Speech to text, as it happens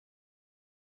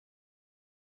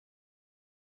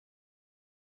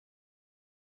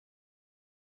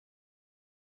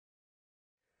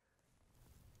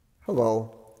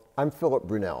Hello, I'm Philip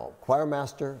Brunelle,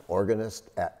 choirmaster,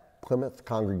 organist at Plymouth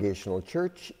Congregational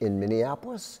Church in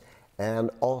Minneapolis,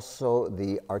 and also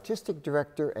the artistic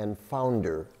director and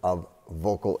founder of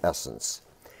VocalEssence.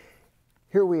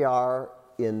 Here we are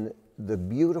in the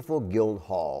beautiful Guild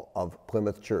Hall of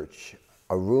Plymouth Church,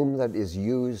 a room that is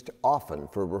used often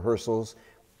for rehearsals,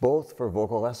 both for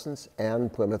VocalEssence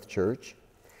and Plymouth Church.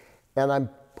 And I'm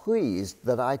pleased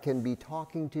that I can be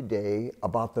talking today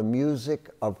about the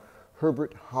music of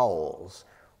Herbert Howells,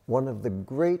 one of the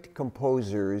great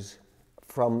composers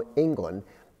from England,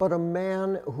 but a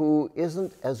man who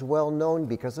isn't as well known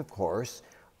because, of course,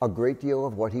 a great deal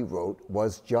of what he wrote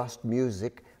was just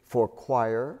music for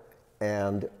choir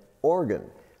and organ.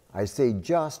 I say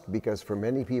just because for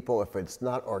many people, if it's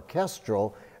not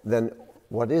orchestral, then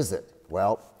what is it?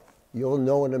 Well, you'll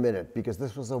know in a minute, because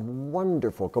this was a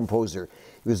wonderful composer.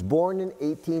 He was born in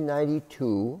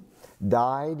 1892,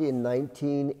 died in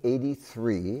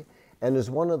 1983, and is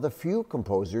one of the few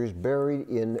composers buried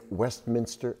in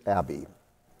Westminster Abbey.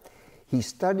 He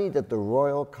studied at the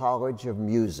Royal College of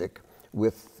Music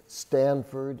with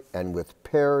Stanford and with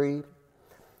Perry,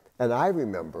 and I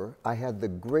remember I had the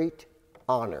great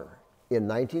honor in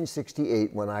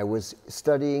 1968 when I was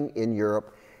studying in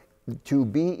Europe to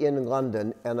be in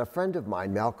London, and a friend of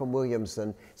mine, Malcolm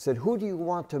Williamson, said, "Who do you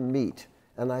want to meet?"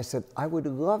 And I said, "I would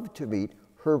love to meet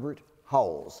Herbert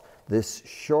Howells," this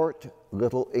short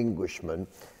little Englishman,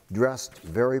 dressed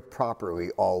very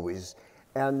properly always.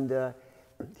 And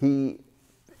he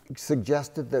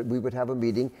suggested that we would have a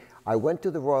meeting. I went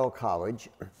to the Royal College,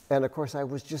 and of course I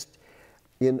was just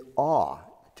in awe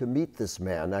to meet this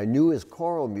man. I knew his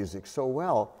choral music so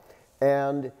well,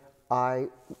 and I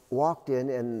walked in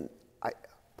and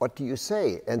what do you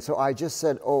say? And so I just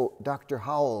said, "Oh, Dr.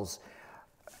 Howells."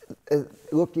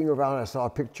 Looking around, I saw a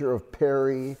picture of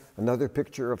Perry, another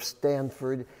picture of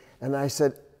Stanford, and I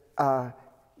said,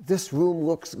 "This room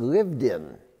looks lived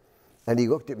in." And he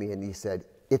looked at me and he said,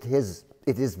 it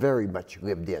is very much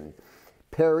lived in.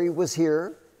 Perry was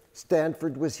here,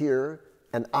 Stanford was here,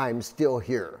 and I'm still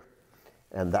here.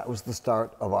 And that was the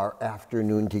start of our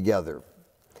afternoon together.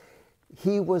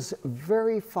 He was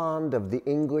very fond of the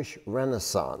English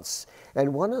Renaissance,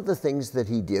 and one of the things that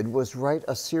he did was write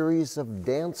a series of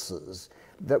dances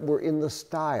that were in the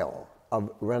style of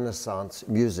Renaissance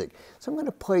music. So I'm going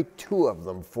to play two of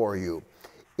them for you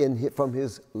from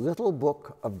his little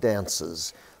book of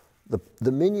dances,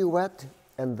 the Minuet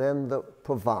and then the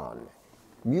Pavane,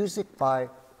 music by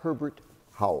Herbert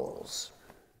Howells.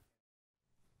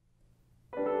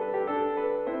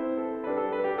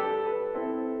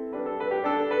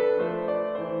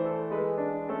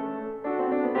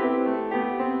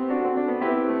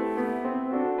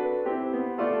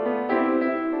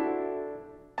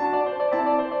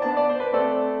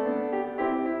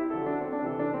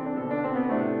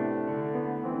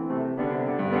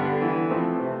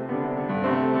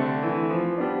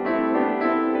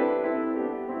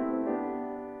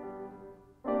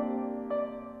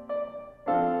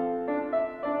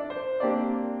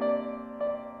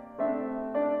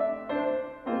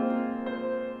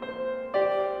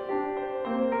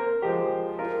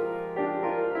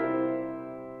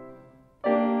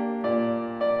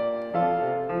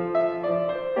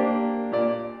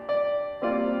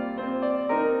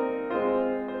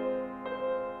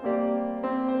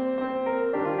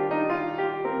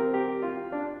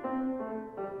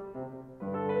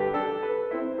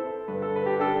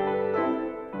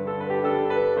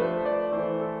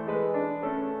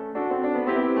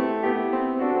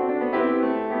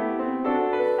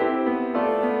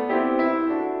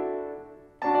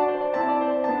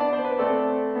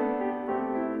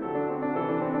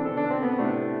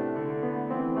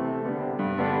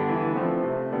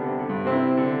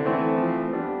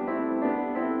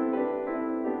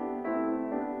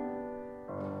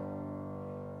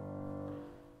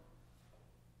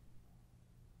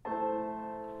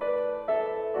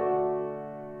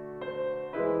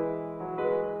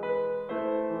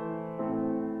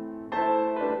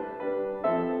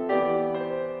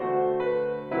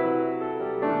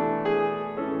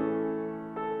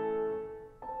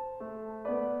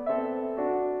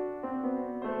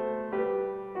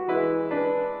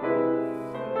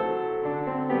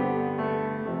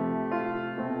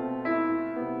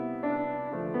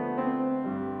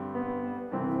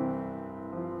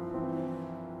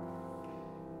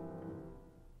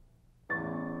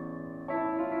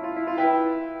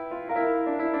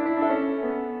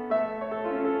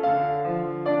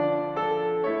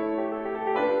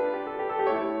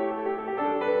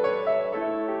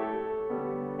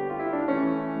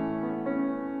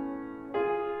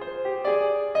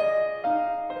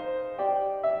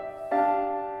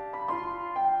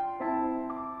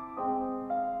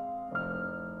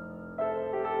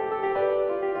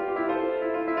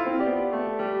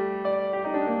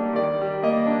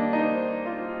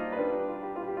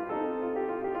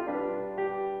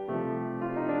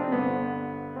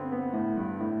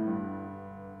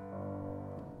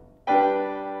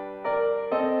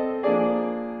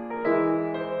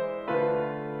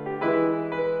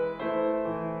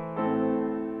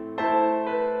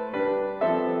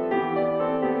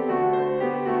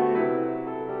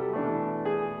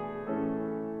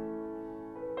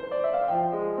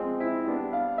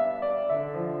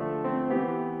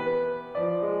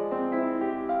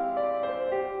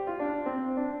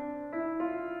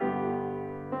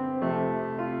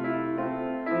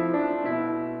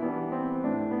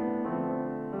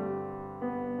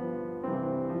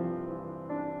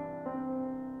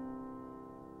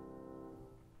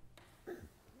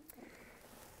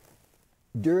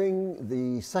 During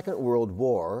the Second World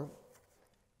War,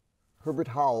 Herbert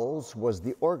Howells was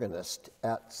the organist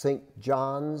at St.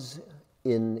 John's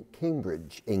in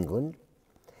Cambridge, England.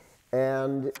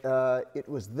 And it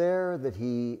was there that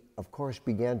he, of course,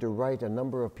 began to write a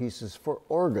number of pieces for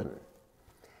organ,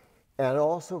 and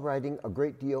also writing a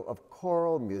great deal of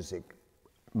choral music,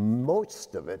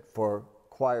 most of it for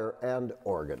choir and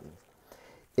organ.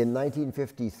 In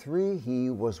 1953, he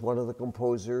was one of the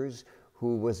composers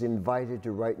who was invited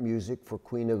to write music for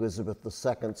Queen Elizabeth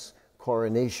II's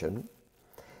coronation.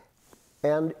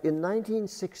 And in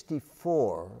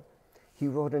 1964, he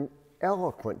wrote an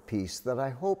eloquent piece that I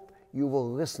hope you will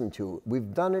listen to.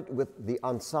 We've done it with the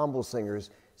ensemble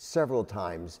singers several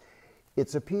times.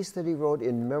 It's a piece that he wrote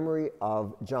in memory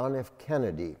of John F.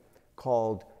 Kennedy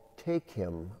called "Take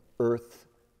Him, Earth,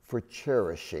 for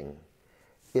Cherishing."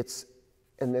 It's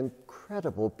an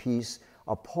incredible piece,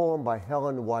 a poem by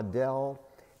Helen Waddell,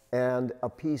 and a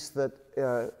piece that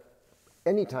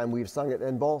anytime we've sung it,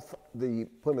 and both the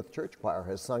Plymouth Church Choir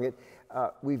has sung it,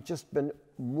 we've just been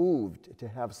moved to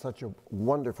have such a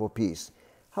wonderful piece.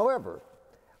 However,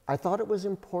 I thought it was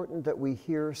important that we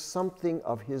hear something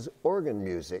of his organ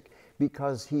music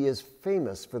because he is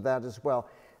famous for that as well.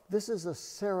 This is a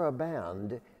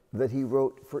saraband that he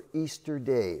wrote for Easter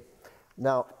Day.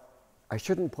 Now, I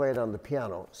shouldn't play it on the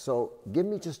piano, so give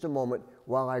me just a moment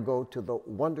while I go to the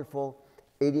wonderful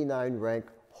 89 rank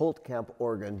Holtkamp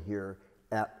organ here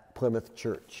at Plymouth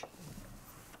Church.